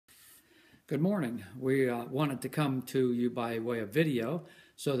Good morning. We wanted to come to you by way of video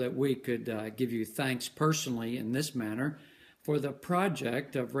so that we could give you thanks personally in this manner for the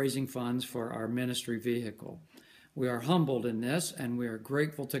project of raising funds for our ministry vehicle. We are humbled in this, and we are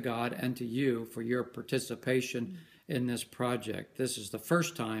grateful to God and to you for your participation in this project. This is the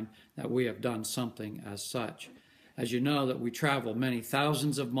first time that we have done something as such. As you know, that we travel many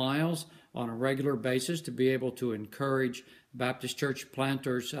thousands of miles on a regular basis to be able to encourage Baptist church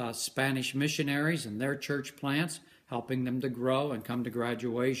planters, Spanish missionaries and their church plants, helping them to grow and come to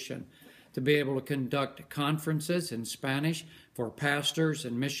graduation. To be able to conduct conferences in Spanish for pastors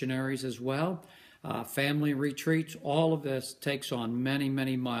and missionaries as well, family retreats. All of this takes on many,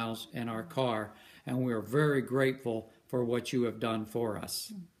 many miles in our car, and we are very grateful for what you have done for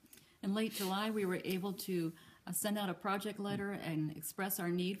us. In late July, we were able to send out a project letter and express our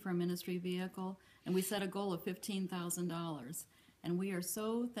need for a ministry vehicle, and we set a goal of $15,000. And we are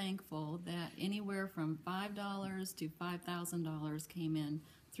so thankful that anywhere from $5 to $5,000 came in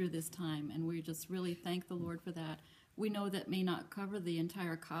through this time, and we just really thank the Lord for that. We know that may not cover the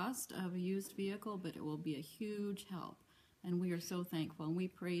entire cost of a used vehicle, but it will be a huge help, and we are so thankful, and we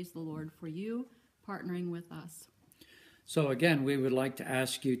praise the Lord for you partnering with us. So again, we would like to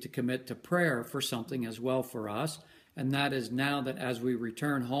ask you to commit to prayer for something as well for us, and that is now that as we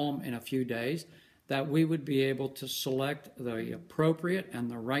return home in a few days, that we would be able to select the appropriate and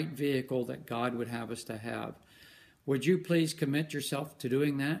the right vehicle that God would have us to have. Would you please commit yourself to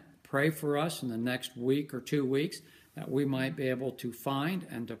doing that? Pray for us in the next week or 2 weeks that we might be able to find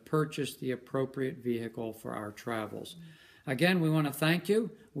and to purchase the appropriate vehicle for our travels. Again, we want to thank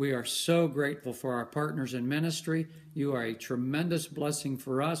you. We are so grateful for our partners in ministry. You are a tremendous blessing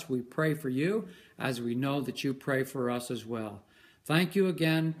for us. We pray for you as we know that you pray for us as well. Thank you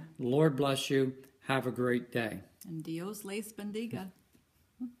again. Lord bless you. Have a great day. And Dios les bendiga.